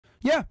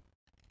Yeah.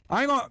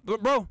 I ain't gonna,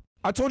 bro,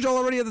 I told y'all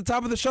already at the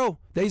top of the show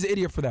that he's an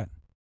idiot for that.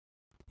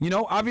 You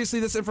know, obviously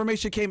this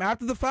information came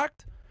after the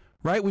fact,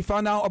 right? We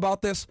found out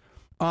about this,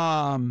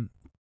 right,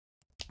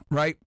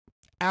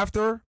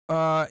 after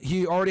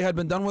he already had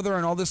been done with her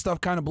and all this stuff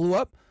kind of blew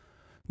up,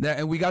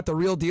 and we got the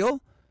real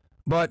deal.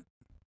 But,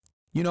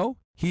 you know,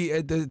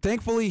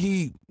 thankfully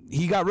he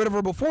got rid of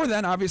her before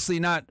then, obviously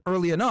not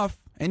early enough,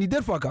 and he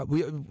did fuck up.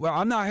 Well,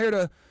 I'm not here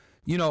to,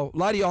 you know,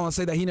 lie to y'all and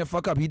say that he didn't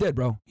fuck up. He did,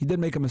 bro. He did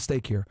make a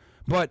mistake here.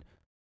 But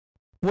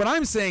what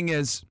I'm saying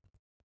is,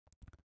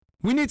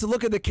 we need to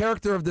look at the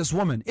character of this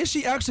woman. Is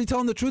she actually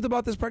telling the truth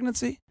about this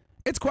pregnancy?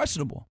 It's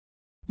questionable.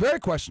 Very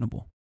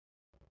questionable.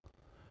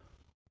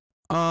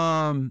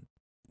 What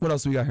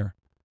else do we got here?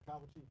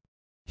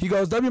 He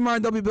goes, W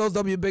Myron, W Bills,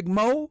 W Big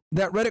Mo.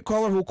 That Reddit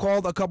caller who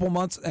called a couple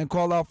months and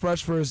called out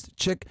Fresh for his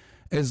chick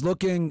is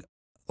looking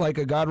like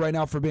a god right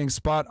now for being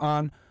spot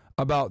on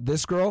about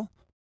this girl.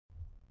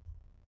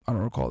 I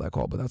don't recall that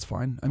call, but that's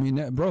fine. I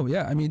mean, bro,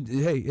 yeah. I mean,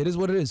 hey, it is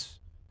what it is.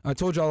 I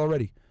told y'all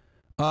already.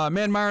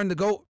 Man, Myron the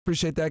GOAT.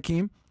 Appreciate that,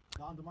 Keem.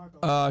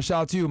 Shout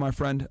out to you, my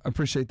friend. I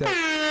appreciate that.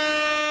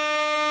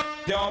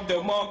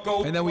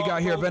 And then we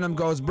got here, Venom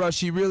goes, bruh,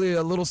 she really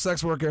a little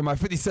sex worker in my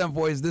 50 Cent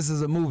voice. This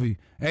is a movie.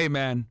 Hey,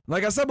 man.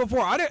 Like I said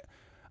before, I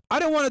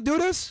didn't want to do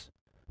this,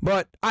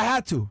 but I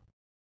had to.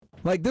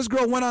 Like, this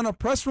girl went on a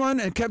press run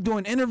and kept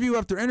doing interview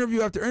after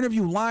interview after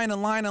interview, lying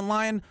and lying and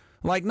lying.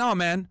 Like, no,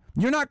 man.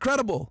 You're not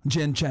credible,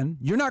 Jin Chen.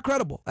 You're not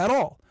credible at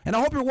all. And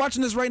I hope you're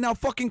watching this right now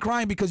fucking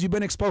crying because you've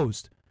been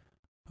exposed.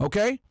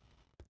 Okay?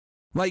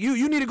 Like,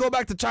 you need to go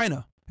back to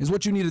China is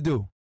what you need to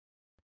do.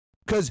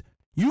 Because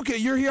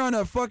you're here on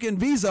a fucking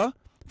visa.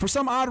 For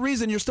some odd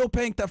reason, you're still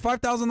paying that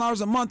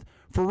 $5,000 a month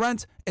for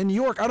rent in New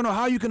York. I don't know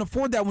how you can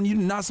afford that when you're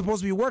not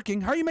supposed to be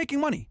working. How are you making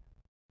money?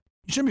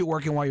 You shouldn't be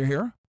working while you're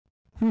here.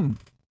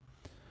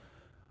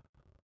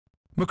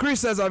 McCree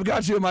says, I've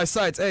got you in my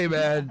sights. Hey,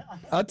 man,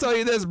 I'll tell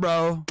you this,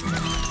 bro.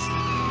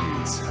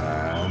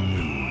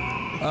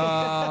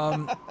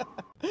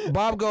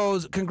 Bob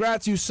goes,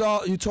 congrats, you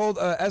told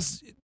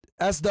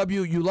SW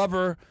you love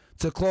her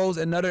to close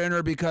and nutter in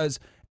her because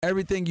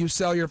everything you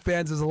sell your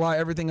fans is a lie.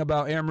 Everything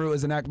about Amru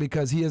is an act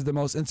because he is the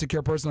most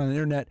insecure person on the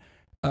internet.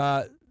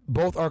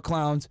 Both are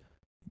clowns.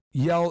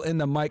 Yell in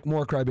the mic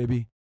more,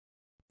 crybaby.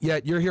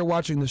 Yet you're here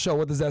watching the show.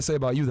 What does that say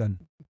about you then?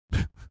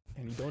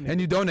 And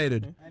you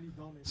donated.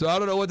 So I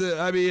don't know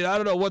I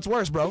don't know what's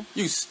worse, bro.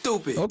 You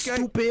stupid. Okay.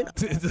 Stupid.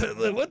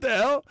 What the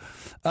hell?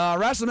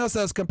 Rational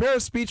says, compare her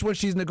speech when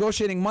she's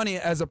negotiating money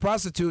as a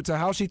prostitute to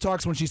how she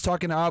talks when she's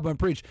talking to Alba and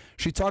Preach.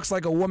 She talks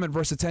like a woman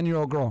versus a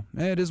 10-year-old girl.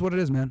 It is what it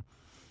is, man.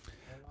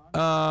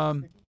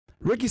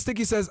 Ricky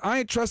Sticky says, I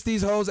ain't trust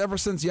these hoes ever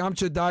since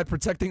Yamcha died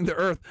protecting the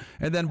earth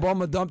and then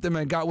Bulma dumped him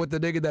and got with the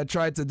nigga that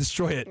tried to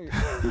destroy it.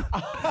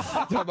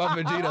 Talk about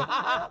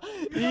Vegeta.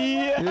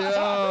 Yeah.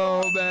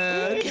 Yo,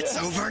 man. It's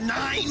over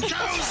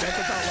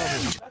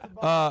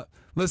 9,000.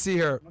 Let's see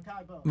here.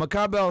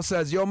 Macabell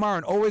says, yo,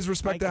 Myron, always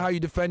respected how you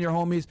defend your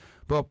homies,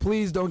 but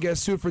please don't get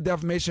sued for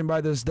defamation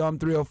by this dumb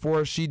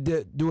 304. She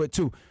did do it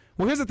too.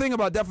 Well, here's the thing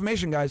about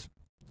defamation, guys.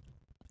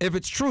 If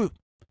it's true,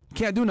 you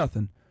can't do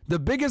nothing. The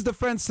biggest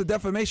defense to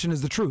defamation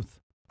is the truth.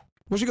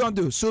 What you gonna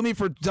do? Sue me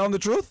for telling the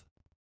truth?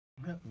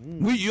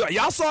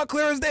 Y'all saw it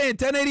clear as day in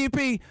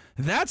 1080p.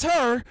 That's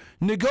her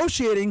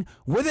negotiating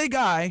with a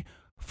guy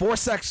for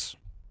sex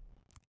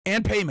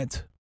and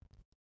payment.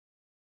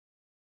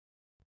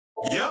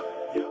 Yep.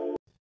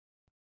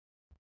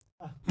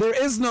 There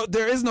is no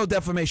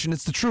defamation.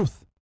 It's the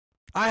truth.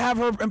 I have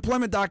her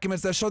employment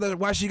documents that show that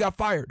why she got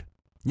fired.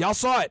 Y'all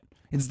saw it.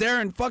 It's there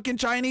in fucking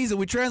Chinese and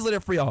we translate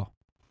it for y'all.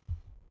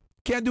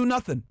 Can't do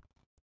nothing.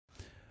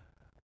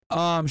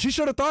 She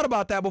should have thought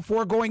about that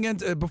before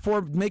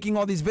before making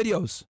all these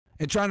videos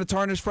and trying to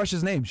tarnish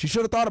Fresh's name. She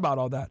should have thought about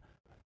all that.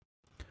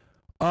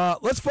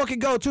 Let's fucking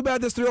go. Too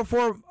bad this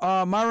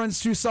 304 Myron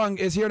Su Sung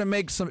is here to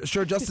make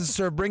sure justice is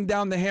served. Bring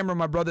down the hammer,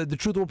 my brother. The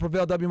truth will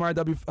prevail. W Myron,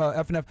 W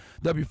FNF,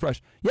 W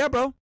Fresh. Yeah,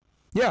 bro.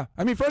 Yeah.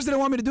 I mean, Fresh didn't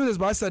want me to do this,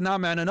 but I said, nah,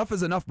 man. Enough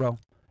is enough, bro.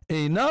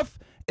 Enough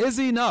is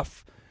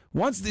enough.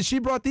 Once she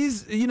brought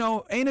these,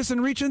 anus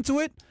and reach into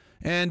it,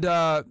 and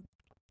I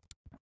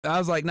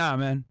was like, nah,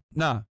 man,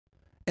 nah.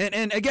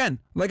 And again,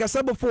 like I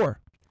said before,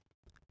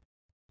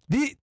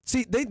 they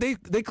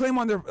claim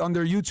on their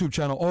YouTube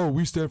channel, oh,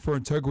 we stand for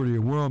integrity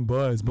and we're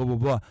unbiased, blah blah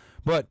blah.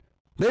 But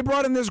they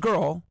brought in this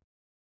girl,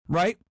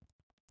 right?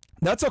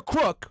 That's a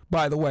crook,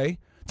 by the way,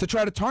 to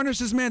try to tarnish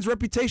this man's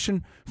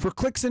reputation for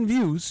clicks and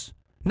views,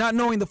 not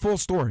knowing the full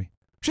story.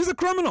 She's a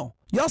criminal.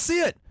 Y'all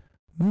see it.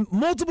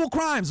 Multiple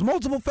crimes,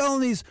 multiple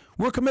felonies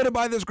were committed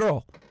by this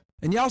girl,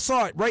 and y'all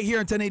saw it right here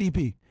in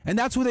 1080p. And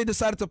that's who they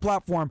decided to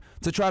platform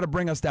to try to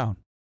bring us down.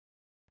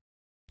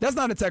 That's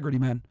not integrity,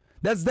 man.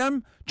 That's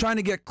them trying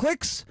to get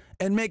clicks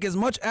and make as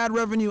much ad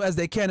revenue as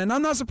they can. And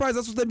I'm not surprised.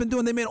 That's what they've been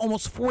doing. They made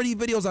almost 40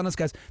 videos on us,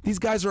 guys. These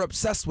guys are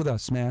obsessed with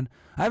us, man.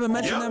 I haven't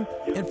mentioned them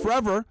in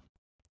forever,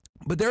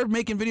 but they're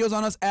making videos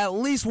on us at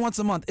least once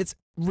a month. It's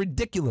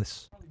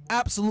ridiculous.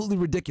 Absolutely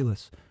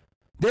ridiculous.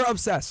 They're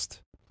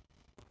obsessed.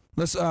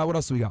 Let's, what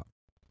else do we got?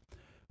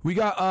 We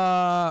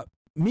got,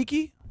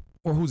 Miki,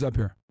 or who's up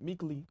here?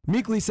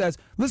 Meekly says,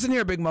 listen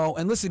here, Big Mo,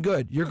 and listen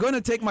good. You're going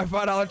to take my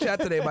 $5 chat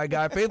today, my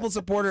guy. Faithful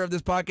supporter of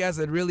this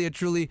podcast, and really and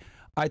truly,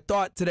 I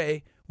thought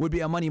today would be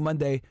a Money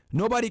Monday.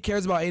 Nobody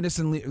cares about Anus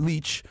and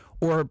Leech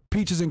or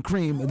Peaches and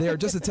Cream. They are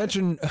just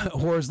attention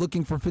whores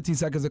looking for 15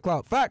 seconds of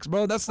clout. Facts,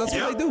 bro. That's what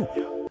they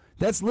do.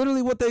 That's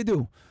literally what they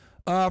do.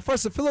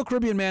 First, a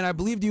Philo-Caribbean man, I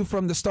believed you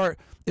from the start.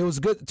 It was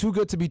too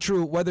good to be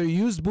true. Whether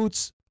you used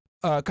Boots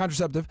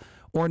contraceptive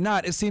or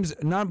not, it seems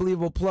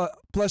non-believable.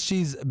 Plus,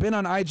 she's been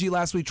on IG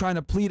last week trying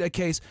to plead a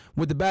case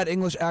with the bad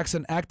English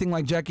accent, acting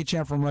like Jackie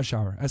Chan from Rush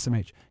Hour.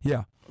 SMH.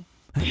 Yeah.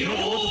 What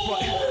the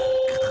fuck?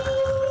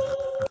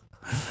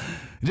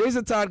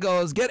 Jason Todd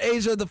goes, get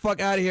Asia the fuck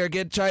out of here,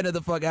 get China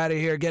the fuck out of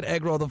here, get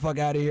egg roll the fuck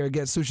out of here,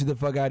 get sushi the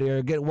fuck out of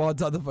here, get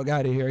wonton the fuck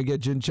out of here, get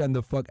Jin Chen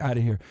the fuck out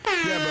of here.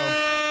 Yeah, bro.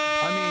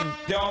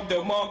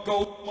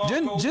 I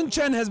mean, Jin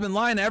Chen has been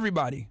lying to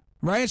everybody,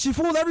 right? She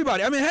fooled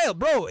everybody. I mean, hey,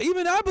 bro,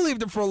 even I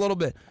believed her for a little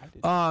bit.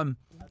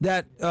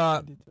 That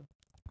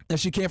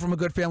she came from a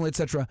good family,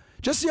 etc.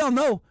 Just so y'all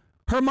know,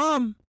 her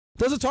mom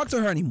doesn't talk to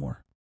her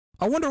anymore.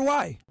 I wonder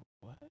why.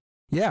 What?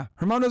 Yeah,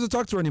 her mom doesn't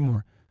talk to her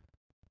anymore.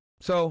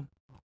 So,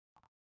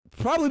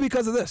 probably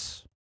because of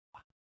this.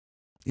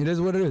 It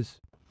is what it is.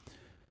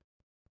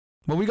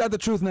 But we got the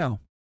truth now.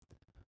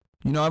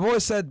 You know, I've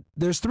always said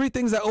there's 3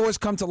 things that always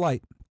come to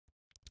light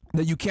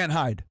that you can't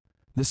hide.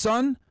 The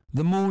sun,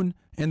 the moon,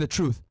 and the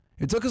truth.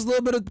 It took us a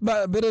little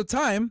bit of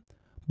time,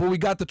 but we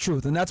got the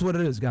truth, and that's what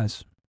it is,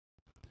 guys.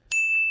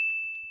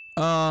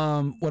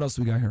 What else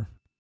do we got here?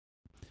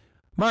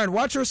 Myron,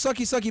 watch your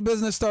sucky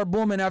business start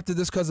booming after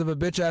this because of a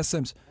bitch-ass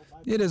Sims.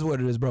 It is what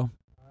it is, bro.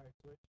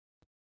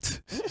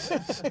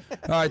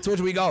 All right, Twitch,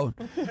 we go.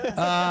 Hey,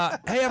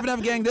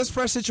 FNF gang, this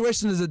fresh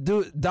situation is a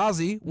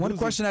doozy. One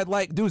question I'd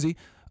like, doozy.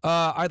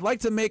 I'd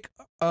like to make,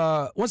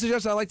 one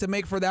suggestion I'd like to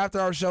make for the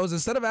after-hour shows,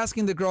 instead of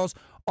asking the girls,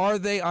 are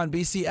they on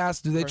BC,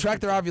 ask, do they track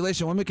their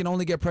ovulation? Women can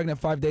only get pregnant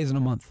 5 days in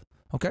a month.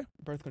 Okay?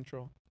 Birth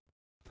control.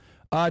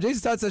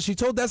 Jason Todd says she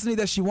told Destiny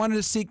that she wanted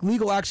to seek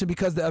legal action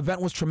because the event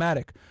was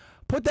traumatic.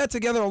 Put that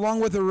together along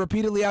with her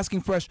repeatedly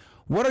asking Fresh,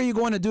 what are you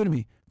going to do to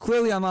me?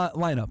 Clearly on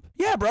lineup.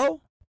 Yeah,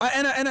 bro.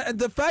 And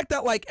the fact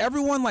that like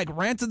everyone like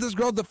ran to this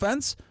girl's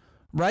defense,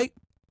 right?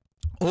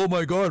 Oh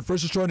my God,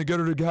 Fresh is trying to get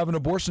her to have an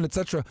abortion,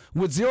 etc.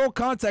 With zero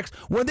context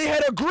when they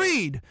had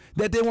agreed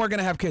that they weren't going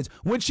to have kids.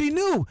 When she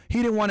knew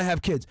he didn't want to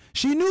have kids.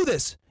 She knew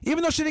this.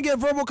 Even though she didn't get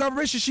verbal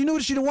confirmation, she knew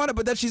that she didn't want it,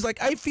 but then she's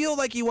like, I feel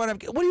like you want to have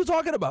kids. What are you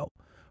talking about?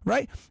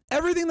 Right?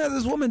 Everything that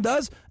this woman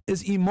does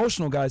is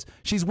emotional, guys.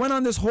 She's went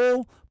on this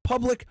whole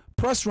public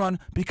press run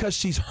because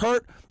she's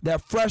hurt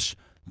that Fresh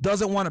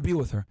doesn't want to be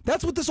with her.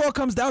 That's what this all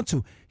comes down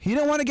to. He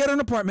didn't want to get her an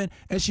apartment,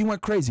 and she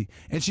went crazy.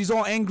 And she's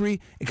all angry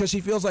because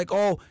she feels like,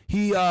 oh,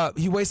 he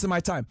wasted my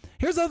time.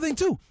 Here's the other thing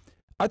too.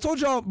 I told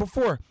y'all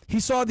before, he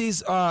saw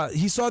these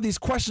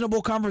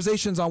questionable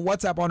conversations on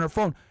WhatsApp on her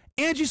phone.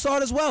 Angie saw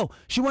it as well.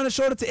 She went and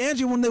showed it to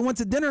Angie when they went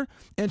to dinner,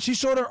 and she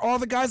showed her all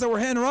the guys that were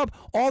hitting her up,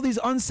 all these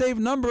unsaved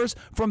numbers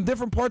from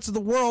different parts of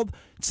the world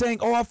saying,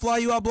 oh, I'll fly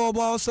you out, blah,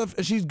 blah, blah, stuff.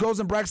 And she goes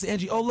and brags to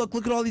Angie, oh, look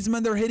at all these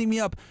men that are hitting me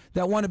up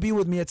that want to be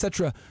with me,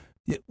 etc.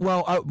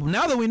 Well,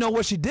 now that we know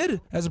what she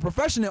did as a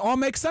profession, it all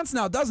makes sense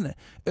now, doesn't it?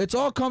 It's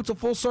all come to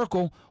full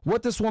circle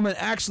what this woman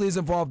actually is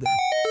involved in.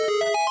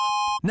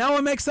 Now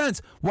it makes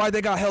sense why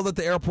they got held at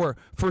the airport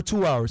for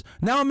 2 hours.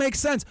 Now it makes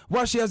sense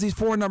why she has these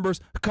 4 numbers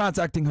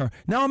contacting her.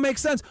 Now it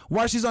makes sense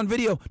why she's on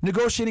video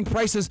negotiating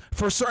prices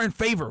for certain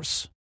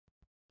favors.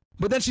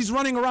 But then she's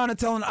running around and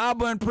telling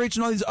Abba and Preach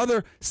and all these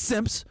other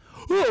simps,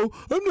 oh,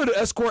 I'm not an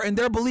escort, and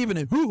they're believing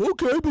it. Oh,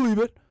 okay, I believe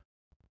it.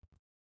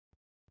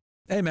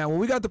 Hey, man, well,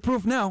 we got the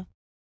proof now.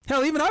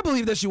 Hell, even I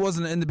believe that she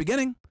wasn't in the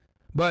beginning.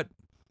 But,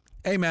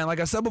 hey, man, like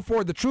I said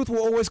before, the truth will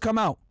always come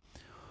out.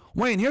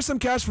 Wayne, here's some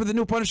cash for the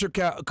new Punisher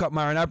cup,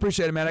 Myron. I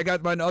appreciate it, man. I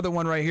got my other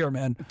one right here,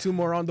 man. 2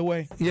 more on the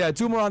way. Yeah,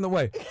 2 more on the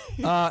way.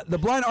 The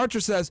Blind Archer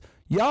says,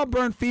 y'all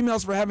burn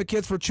females for having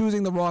kids for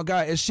choosing the wrong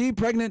guy. Is she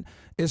pregnant?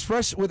 Is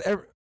Fresh with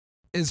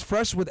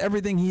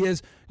everything he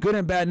is, good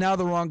and bad, now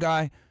the wrong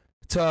guy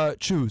to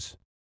choose?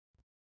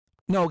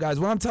 No, guys,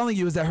 what I'm telling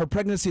you is that her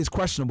pregnancy is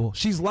questionable.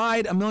 She's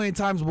lied a million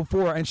times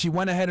before, and she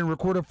went ahead and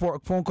recorded a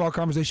phone call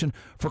conversation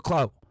for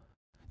clout.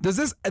 Do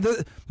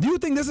you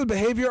think this is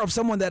behavior of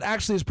someone that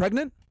actually is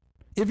pregnant?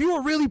 If you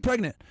were really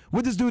pregnant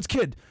with this dude's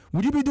kid,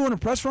 would you be doing a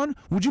press run?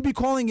 Would you be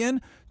calling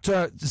in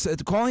to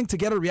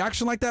get a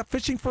reaction like that,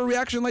 fishing for a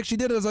reaction like she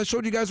did, as I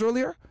showed you guys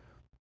earlier?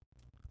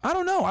 I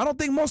don't know. I don't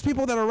think most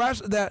people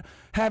that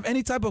have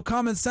any type of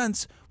common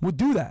sense would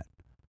do that,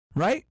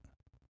 right?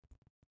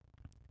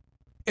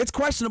 It's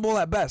questionable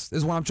at best,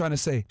 is what I'm trying to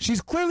say.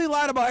 She's clearly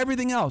lied about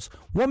everything else.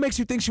 What makes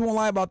you think she won't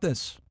lie about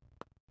this?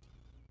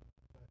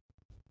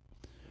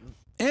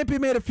 Ampy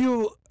made a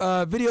few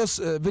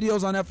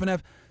videos on FNF.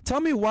 Tell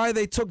me why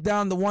they took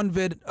down the one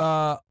vid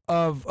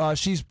of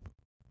she's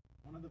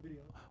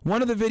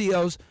one of the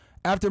videos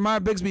after my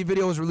Bigsby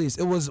video was released.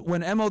 It was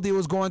when MLD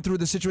was going through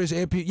the situation.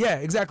 Ampy, yeah,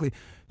 exactly.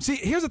 See,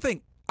 here's the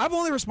thing. I've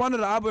only responded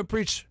to Abba and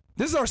Preach.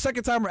 This is our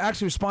second time we're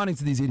actually responding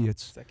to these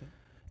idiots. Second.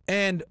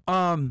 And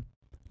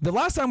The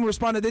last time we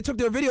responded, they took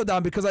their video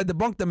down because I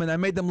debunked them and I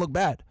made them look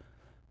bad.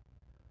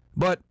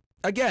 But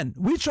again,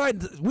 we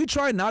tried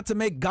not to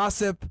make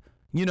gossip,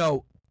 you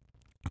know,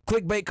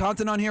 clickbait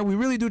content on here. We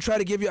really do try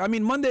to give you, I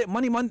mean,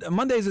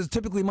 Mondays is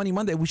typically Money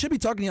Monday. We should be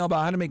talking to you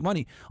about how to make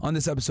money on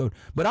this episode.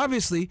 But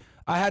obviously,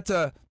 I had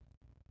to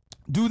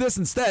do this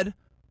instead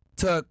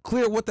to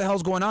clear what the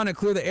hell's going on and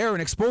clear the air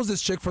and expose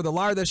this chick for the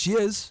liar that she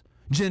is.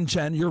 Jin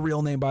Chen, your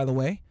real name, by the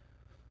way.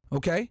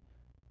 Okay?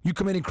 You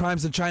committing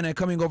crimes in China and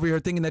coming over here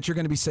thinking that you're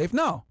going to be safe?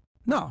 No.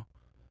 No.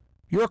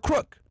 You're a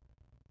crook.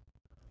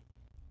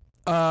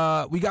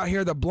 We got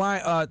here the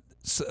blind...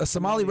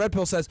 Somali Red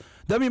Pill says,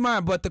 W.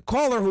 Myron, but the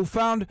caller who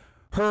found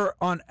her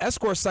on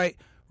escort site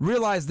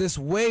realized this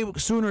way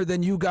sooner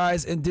than you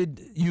guys, and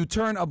did you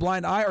turn a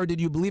blind eye, or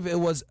did you believe it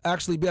was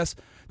actually BS?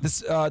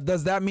 This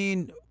does that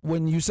mean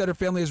when you said her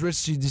family is rich,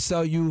 she just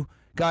sell you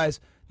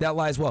guys? That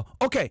lies well.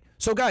 Okay,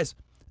 so guys,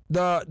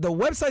 the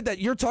website that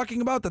you're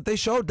talking about that they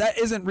showed, that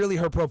isn't really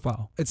her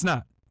profile. It's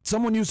not.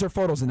 Someone used her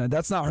photos in that.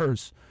 That's not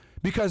hers.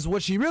 Because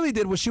what she really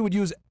did was she would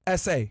use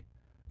SA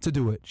to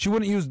do it. She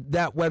wouldn't use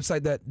that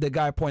website that the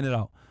guy pointed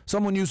out.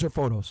 Someone used her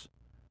photos.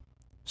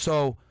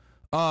 So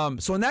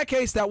in that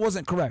case, that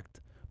wasn't correct.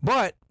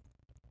 But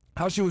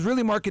how she was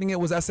really marketing it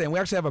was SA, and we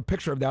actually have a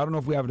picture of that. I don't know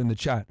if we have it in the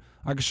chat.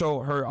 I could show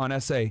her on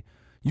SA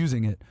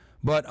using it.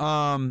 But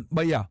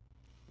yeah.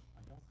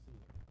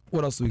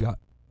 What else do we got?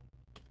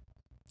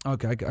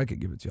 Okay, I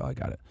could give it to you. I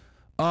got it.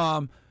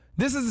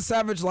 This is the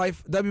savage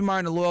life. W.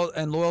 Myron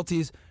and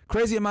loyalties.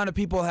 Crazy amount of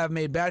people have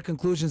made bad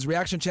conclusions.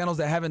 Reaction channels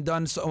that haven't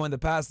done so in the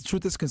past. The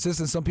truth is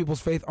consistent. Some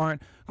people's faith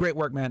aren't. Great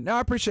work, man. No, I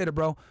appreciate it,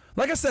 bro.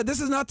 Like I said, this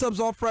is not to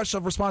absolve Fresh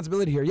of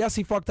responsibility here. Yes,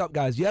 he fucked up,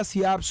 guys. Yes,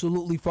 he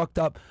absolutely fucked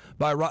up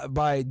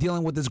by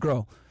dealing with this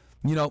girl.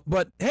 You know,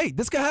 but hey,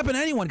 this could happen to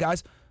anyone,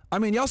 guys. I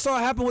mean, y'all saw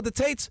it happen with the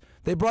Tates.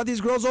 They brought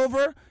these girls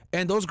over,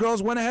 and those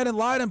girls went ahead and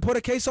lied and put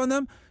a case on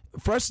them.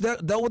 Fresh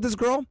dealt with this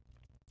girl.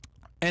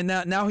 And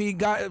now he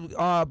got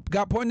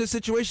put in this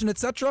situation,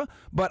 etc.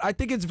 But I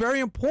think it's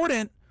very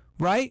important,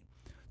 right,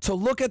 to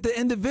look at the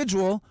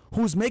individual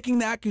who's making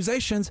the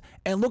accusations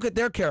and look at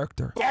their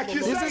character.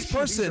 Is this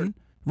person,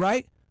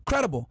 right,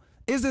 credible?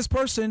 Is this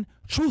person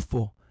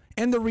truthful?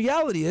 And the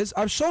reality is,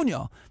 I've shown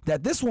y'all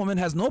that this woman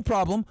has no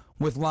problem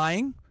with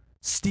lying,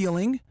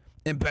 stealing,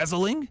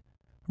 embezzling,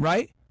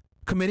 right,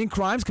 committing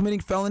crimes,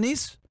 committing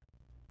felonies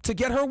to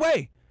get her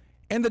way.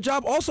 And the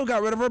job also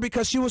got rid of her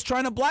because she was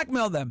trying to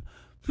blackmail them.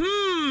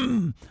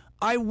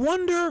 I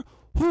wonder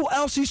who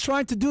else he's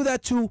trying to do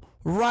that to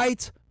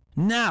right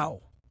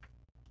now.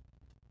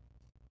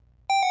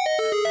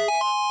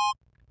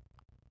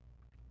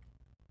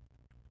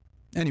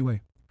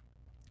 Anyway.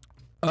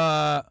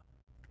 And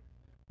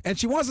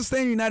she wants to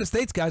stay in the United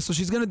States, guys, so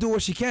she's going to do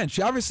what she can.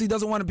 She obviously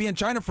doesn't want to be in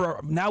China for...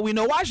 Now we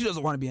know why she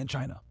doesn't want to be in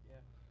China. Yeah.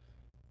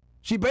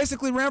 She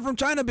basically ran from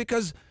China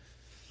because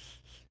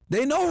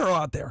they know her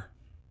out there.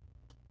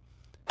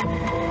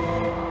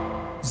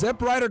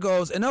 Zep Ryder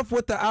goes, enough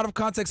with the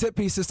out-of-context hit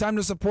pieces. Time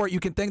to support. You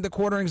can thank the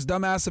Quartering's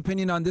dumbass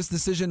opinion on this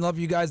decision. Love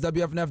you guys.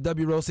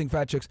 WFNFW roasting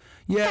fat chicks.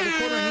 Yeah, the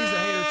Quartering, he's a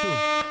hater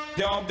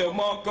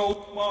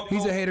too.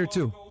 He's a hater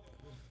too.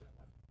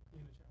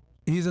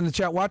 He's in the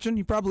chat watching?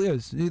 He probably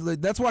is.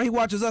 That's why he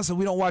watches us and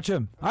we don't watch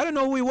him. I didn't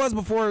know who he was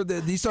before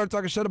he started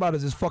talking shit about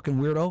us, this fucking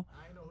weirdo.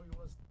 I didn't know who he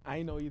was. I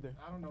didn't know either.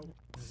 I don't know.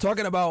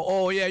 Talking about,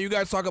 oh yeah, you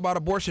guys talk about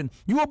abortion.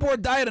 You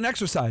abort diet and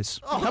exercise.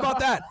 How about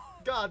that?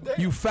 God damn.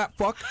 You fat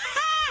fuck.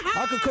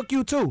 I could cook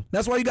you too.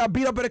 That's why you got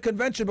beat up at a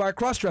convention by a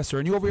crossdresser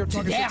and you over here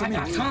talking shit to me.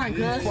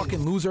 You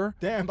fucking loser.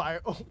 Damn,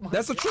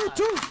 that's the truth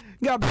too.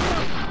 You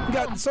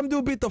got some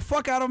dude beat the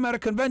fuck out of him at a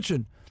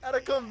convention. At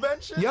a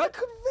convention? Yep. At a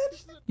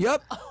convention?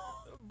 Yep.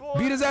 Boy.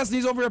 Beat his ass and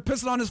he's over here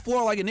pissing on his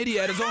floor like an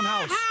idiot at his own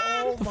house.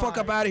 Get the fuck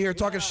up out of here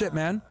talking shit,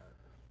 man.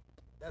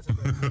 That's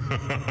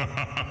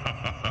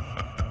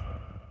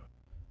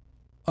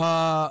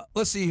a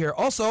let's see here.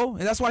 Also,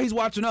 and that's why he's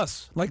watching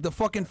us, like the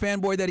fucking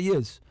fanboy that he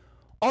is.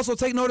 Also,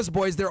 take notice,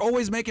 boys. They're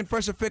always making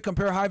Fresh and Fit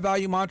compare high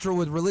value mantra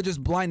with religious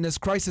blindness.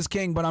 Christ is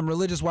king, but I'm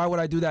religious. Why would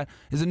I do that?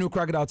 Is a new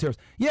crocodile tears.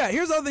 Yeah,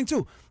 here's the other thing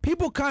too.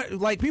 People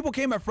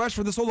came at Fresh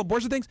for this whole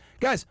abortion things.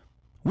 Guys,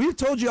 we've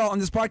told y'all on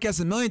this podcast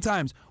a million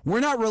times,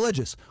 we're not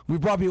religious. We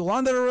brought people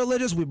on that are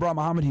religious. We brought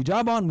Muhammad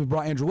Hijab on. We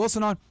brought Andrew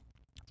Wilson on.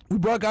 We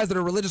brought guys that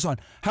are religious on.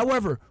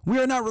 However, we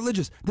are not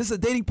religious. This is a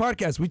dating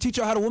podcast. We teach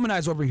you how to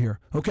womanize over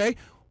here, okay?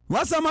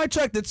 Last time I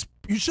checked,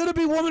 you shouldn't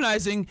be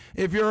womanizing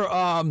if you're,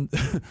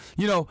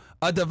 you know,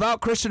 a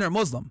devout Christian or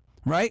Muslim,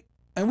 right?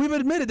 And we've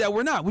admitted that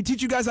we're not. We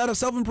teach you guys how to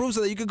self-improve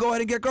so that you can go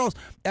ahead and get girls.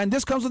 And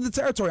this comes with the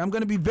territory. I'm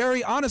going to be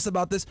very honest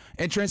about this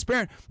and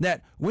transparent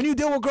that when you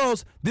deal with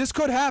girls, this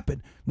could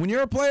happen. When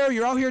you're a player,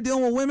 you're out here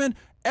dealing with women,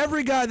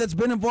 Every guy that's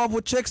been involved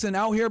with chicks and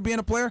out here being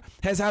a player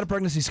has had a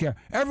pregnancy scare.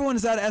 Everyone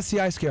has had an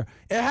STI scare.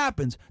 It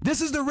happens.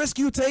 This is the risk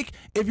you take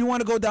if you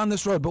want to go down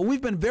this road. But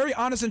we've been very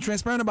honest and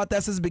transparent about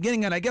that since the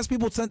beginning, and I guess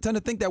people tend to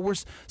think that we're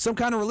some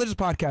kind of religious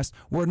podcast.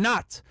 We're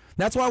not.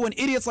 That's why when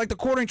idiots like the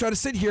Quartering try to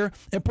sit here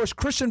and push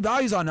Christian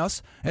values on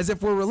us as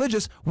if we're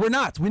religious, we're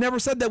not. We never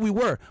said that we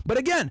were. But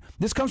again,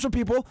 this comes from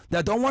people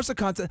that don't watch the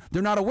content,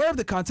 they're not aware of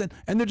the content,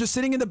 and they're just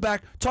sitting in the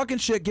back talking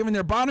shit, giving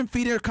their bottom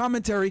feeder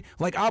commentary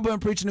like Abba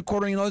and Preaching the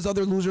Quartering and all those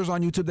other losers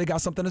on YouTube. They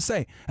got something to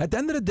say. At the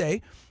end of the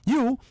day,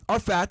 you are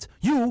fat,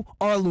 you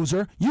are a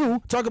loser,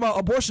 you talk about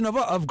abortion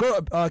of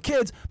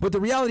kids, but the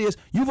reality is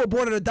you've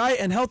aborted a diet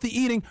and healthy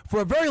eating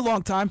for a very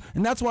long time,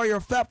 and that's why you're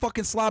a fat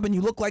fucking slob and you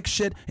look like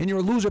shit and you're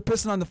a loser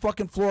pissing on the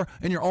fucking floor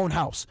in your own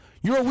house.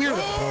 You're a weirdo,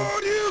 bro.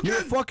 You're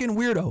a fucking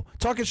weirdo.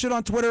 Talking shit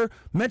on Twitter,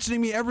 mentioning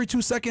me every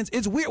 2 seconds.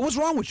 It's weird. What's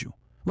wrong with you?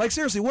 Like,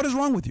 seriously, what is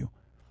wrong with you?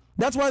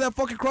 That's why that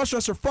fucking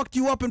crossdresser fucked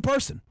you up in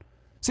person.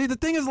 See, the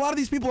thing is, a lot of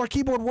these people are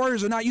keyboard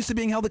warriors and not used to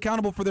being held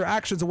accountable for their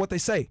actions and what they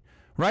say,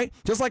 right?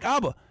 Just like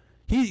Abba.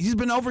 He's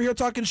been over here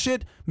talking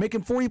shit,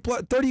 making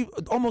 30,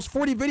 almost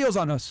 40 videos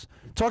on us,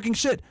 talking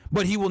shit,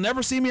 but he will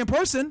never see me in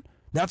person.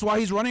 That's why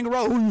he's running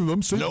around. Oh,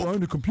 I'm safe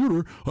behind the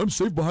computer. I'm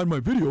safe behind my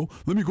video.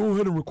 Let me go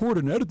ahead and record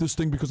and edit this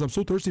thing because I'm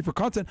so thirsty for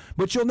content.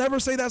 But you'll never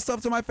say that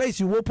stuff to my face.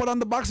 You will put on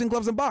the boxing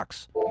gloves and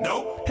box.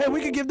 Nope. Hey,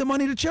 we could give the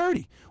money to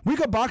charity. We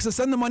could box and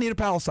send the money to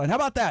Palestine. How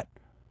about that?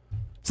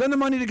 Send the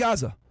money to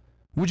Gaza.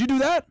 Would you do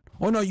that?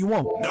 Oh, no, you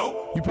won't.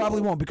 Nope. You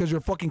probably won't because you're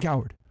a fucking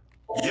coward.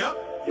 Yep.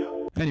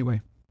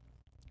 Anyway.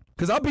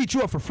 Because I'll beat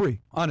you up for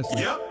free,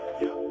 honestly. Yep.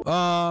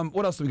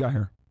 What else do we got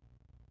here?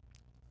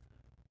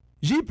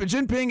 Xi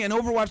Jinping and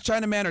Overwatch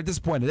Chinaman are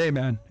disappointed. Hey,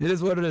 man. It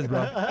is what it is,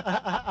 bro.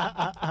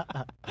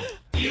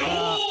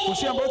 Was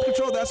she on birth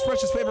control? That's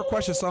Fresh's favorite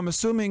question, so I'm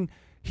assuming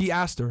he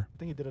asked her. I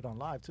think he did it on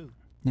live too.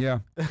 Yeah.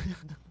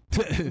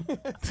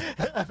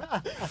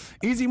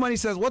 Easy Money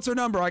says, what's her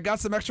number? I got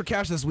some extra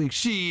cash this week.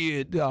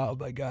 Shit. Oh,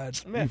 my God.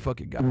 You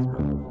fucking guys,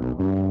 bro.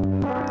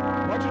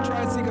 Why'd you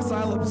try and seek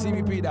asylum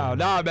CBP now?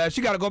 Nah, man.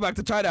 She got to go back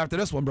to China after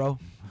this one, bro.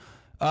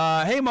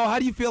 Hey, Mo, how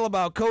do you feel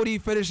about Cody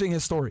finishing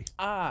his story?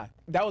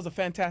 That was a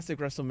fantastic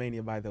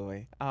WrestleMania, by the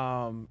way.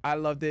 I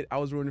loved it. I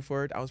was rooting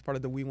for it. I was part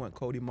of the We Want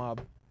Cody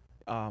mob.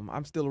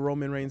 I'm still a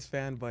Roman Reigns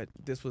fan, but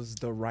this was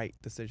the right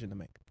decision to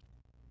make.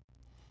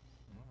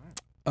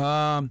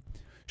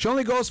 She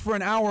only goes for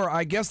an hour.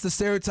 I guess the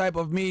stereotype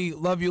of me,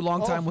 love you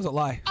long time, was a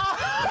lie.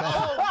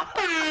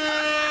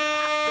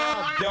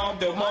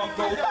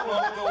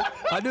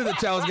 I knew the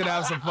chat was going to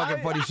have some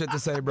fucking funny shit to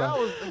say,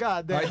 bro.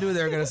 I knew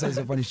they were going to say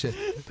some funny shit.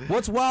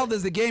 What's wild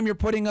is the game you're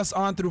putting us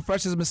on through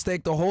Fresh's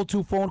mistake. The whole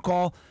 2 phone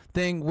call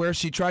thing where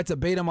she tried to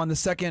bait him on the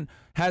second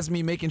has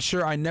me making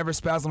sure I never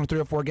spaz on 3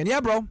 or 4 again.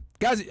 Yeah, bro.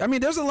 Guys, I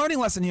mean, there's a learning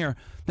lesson here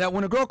that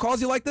when a girl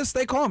calls you like this,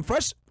 stay calm.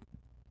 Fresh,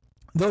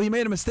 though he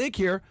made a mistake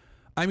here,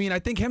 I mean, I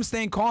think him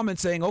staying calm and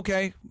saying,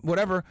 okay,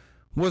 whatever,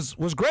 was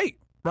great,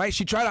 right?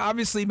 She tried to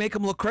obviously make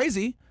him look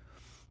crazy,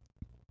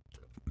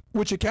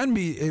 which it can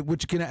be,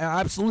 which can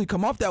absolutely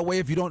come off that way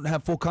if you don't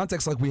have full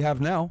context like we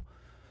have now.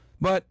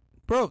 But,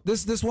 bro,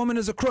 this woman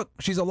is a crook.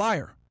 She's a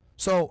liar.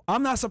 So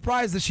I'm not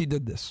surprised that she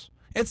did this.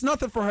 It's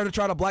nothing for her to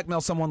try to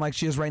blackmail someone like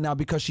she is right now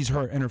because she's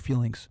hurt in her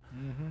feelings.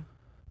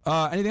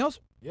 Anything else?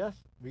 Yes.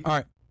 All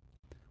right.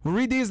 We'll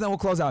read these, then we'll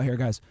close out here,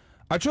 guys.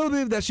 I truly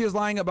believe that she is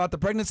lying about the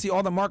pregnancy.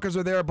 All the markers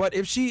are there. But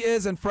if she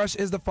is and Fresh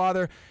is the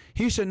father,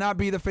 he should not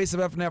be the face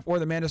of FNF or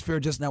the Manosphere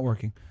just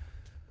networking.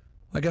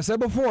 Like I said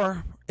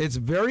before, it's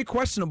very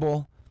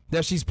questionable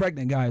that she's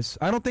pregnant, guys.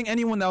 I don't think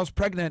anyone that was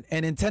pregnant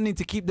and intending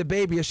to keep the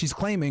baby as she's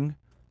claiming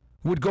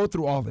would go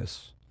through all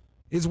this.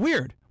 It's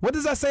weird. What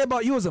does that say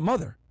about you as a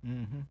mother?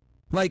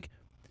 Like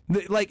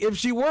if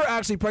she were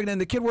actually pregnant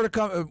and the kid were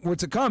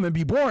to come and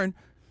be born,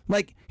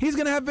 like he's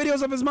gonna have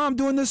videos of his mom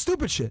doing this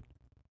stupid shit.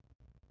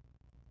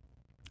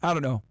 I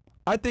don't know.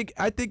 I think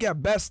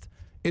at best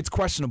it's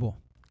questionable.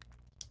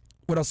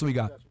 What else do we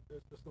got?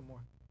 There's still more.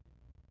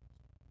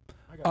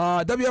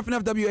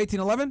 WFNF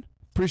W1811.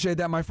 Appreciate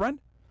that, my friend.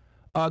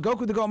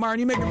 Goku the Goat Myron,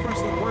 you make it Fresh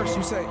look worse.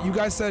 You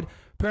guys said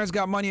parents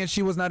got money and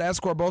she was not an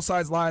escort. Both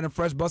sides lied and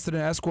Fresh busted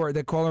an escort.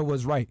 That caller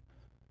was right.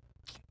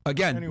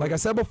 Again, anyway, like I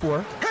said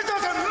before. It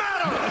doesn't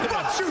matter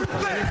what you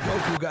think.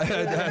 Goku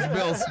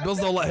guy. Bills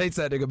don't hates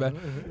that nigga,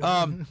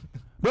 man.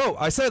 Bro,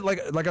 I said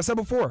like I said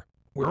before,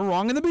 we were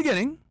wrong in the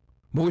beginning,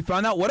 but we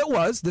found out what it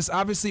was. This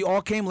obviously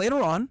all came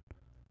later on.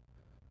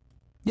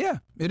 Yeah,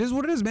 it is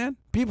what it is, man.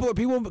 People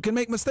can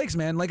make mistakes,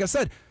 man. Like I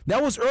said,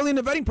 that was early in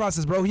the vetting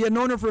process, bro. He had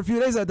known her for a few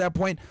days at that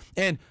point.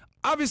 And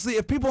obviously,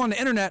 if people on the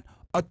internet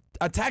are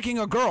attacking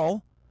a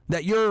girl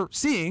that you're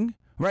seeing,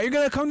 right, you're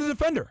going to come to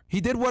defend her. He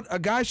did what a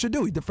guy should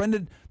do. He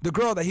defended the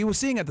girl that he was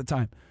seeing at the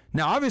time.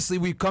 Now, obviously,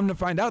 we've come to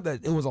find out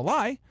that it was a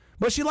lie,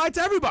 but she lied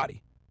to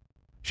everybody.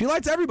 She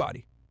lied to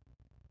everybody.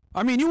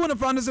 I mean, you wouldn't have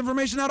found this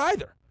information out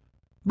either.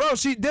 Bro,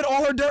 she did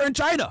all her dirt in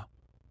China.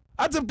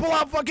 I had to pull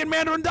out fucking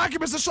Mandarin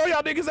documents to show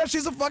y'all niggas that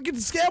she's a fucking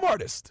scam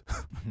artist.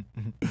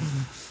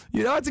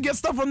 You know, I had to get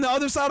stuff from the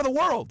other side of the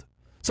world.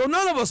 So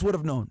none of us would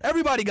have known.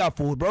 Everybody got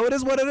fooled, bro. It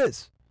is what it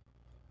is.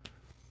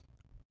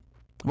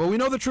 Well, we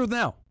know the truth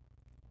now.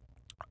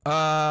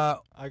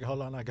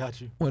 Hold on, I got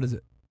you. What is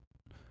it?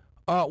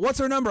 What's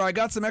her number? I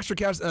got some extra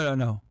cash.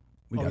 No.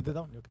 We got they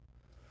that.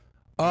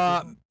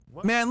 don't?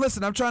 Man,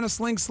 listen, I'm trying to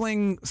sling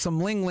some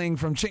ling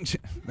from Ching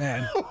Ching.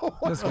 Man,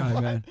 this guy,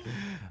 man.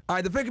 All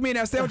right, the pick of me, and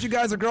I stand with you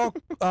guys. A girl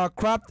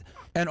cropped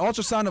an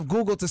ultrasound of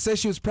Google to say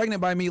she was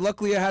pregnant by me.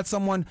 Luckily, I had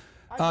someone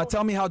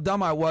tell me how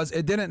dumb I was.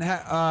 It didn't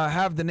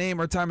have the name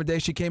or time of day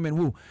she came in.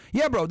 Woo.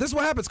 Yeah, bro, this is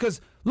what happens.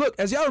 Because, look,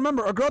 as y'all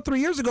remember, a girl 3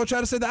 years ago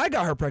tried to say that I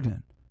got her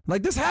pregnant.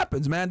 Like, this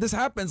happens, man. This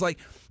happens. Like,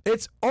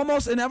 it's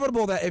almost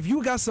inevitable that if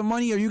you got some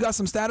money or you got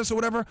some status or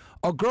whatever,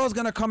 a girl's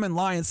gonna come and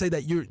lie and say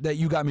that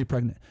you got me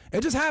pregnant.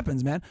 It just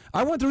happens, man.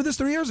 I went through this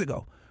 3 years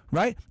ago,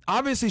 right?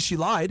 Obviously, she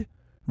lied,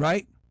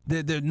 right?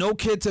 There's no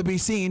kid to be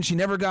seen. She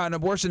never got an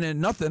abortion and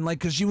nothing, like,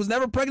 because she was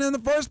never pregnant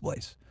in the first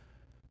place.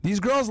 These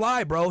girls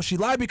lie, bro. She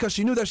lied because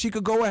she knew that she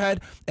could go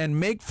ahead and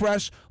make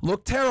Fresh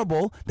look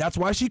terrible. That's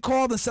why she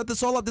called and set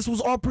this all up. This was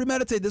all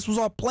premeditated. This was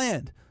all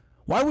planned.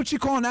 Why would she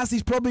call and ask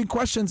these probing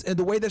questions in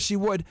the way that she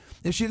would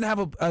if she didn't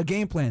have a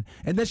game plan?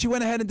 And then she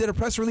went ahead and did a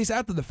press release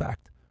after the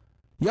fact.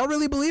 Y'all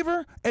really believe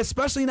her?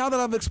 Especially now that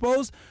I've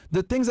exposed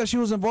the things that she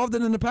was involved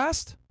in the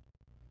past?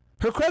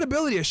 Her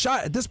credibility is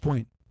shot at this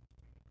point.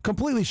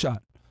 Completely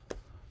shot.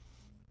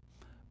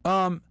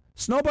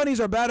 Snow bunnies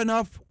are bad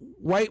enough.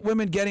 White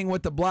women getting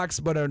with the blacks,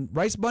 but a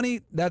rice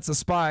bunny, that's a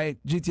spy.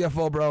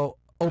 GTFO, bro.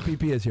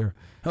 OPP is here.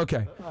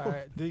 Okay. All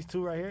right, these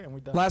two right here, and we're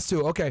done. Last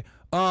two. Okay.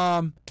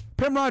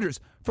 Pim Rogers.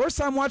 First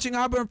time watching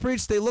Abba and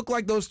Preach, they look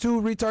like those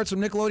two retards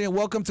from Nickelodeon.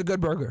 Welcome to Good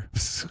Burger.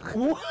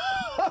 Rolo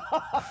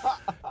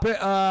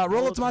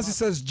Tomasi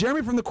says,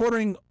 Jeremy from the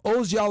Quartering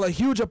owes y'all a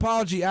huge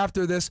apology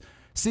after this.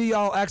 See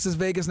y'all Access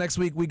Vegas next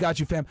week. We got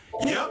you, fam.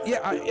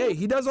 Hey,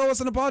 he does owe us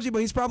an apology,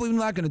 but he's probably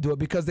not going to do it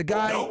because the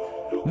guy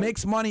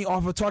makes money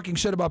off of talking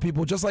shit about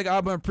people, just like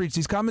Abba and Preach.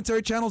 These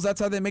commentary channels, that's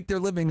how they make their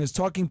living, is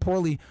talking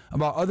poorly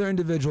about other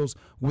individuals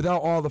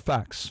without all the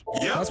facts.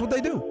 That's what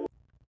they do.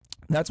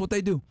 That's what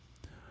they do.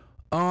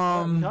 Shut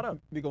up.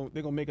 They're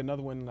gonna make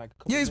another one like.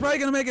 Yeah, he's probably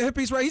gonna make a hit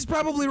piece. Right, he's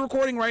probably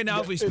recording right now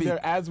as we speak.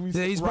 Yeah,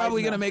 he's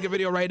probably gonna make a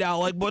video right now.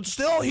 Like, but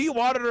still, he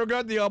wanted her to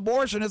get the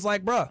abortion. It's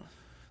like, bruh,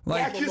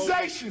 like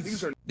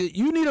Accusations.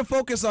 you need to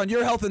focus on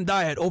your health and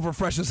diet over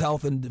Fresh's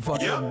health and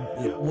fucking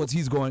what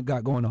he's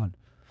got going on.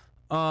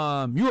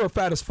 You are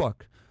fat as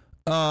fuck.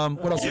 What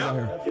else we got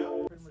here?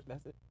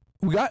 That's it.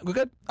 We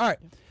good? All right,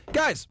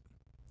 guys.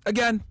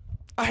 Again,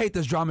 I hate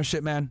this drama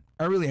shit, man.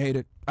 I really hate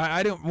it.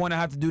 I didn't want to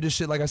have to do this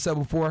shit like I said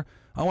before.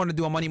 I wanted to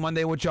do a Money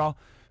Monday with y'all,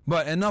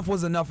 but enough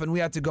was enough, and we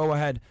had to go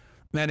ahead,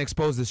 man,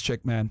 expose this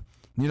chick, man.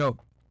 You know,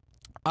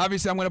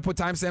 obviously I'm gonna put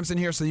timestamps in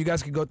here so you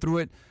guys can go through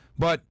it,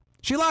 but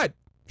she lied,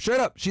 straight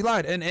up, she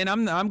lied, and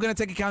I'm gonna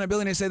take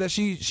accountability and say that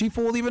she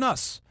fooled even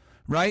us,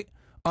 right?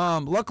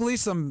 Luckily,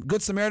 some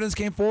good Samaritans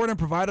came forward and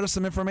provided us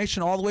some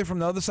information all the way from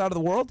the other side of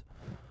the world.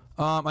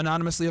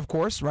 Anonymously, of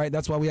course, right?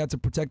 That's why we had to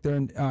protect their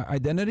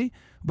identity.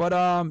 But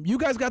you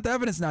guys got the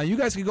evidence now. You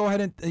guys can go ahead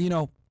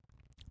and,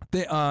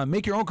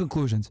 make your own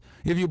conclusions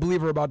if you believe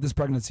her about this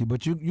pregnancy.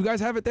 But you guys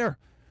have it there,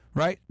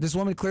 right? This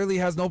woman clearly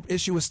has no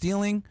issue with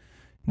stealing,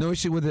 no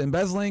issue with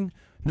embezzling,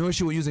 no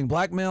issue with using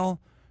blackmail,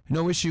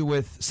 no issue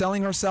with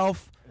selling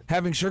herself,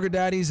 having sugar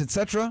daddies,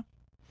 etc.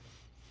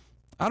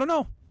 I don't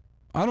know.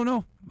 I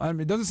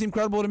mean, it doesn't seem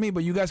credible to me,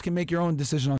 but you guys can make your own decision on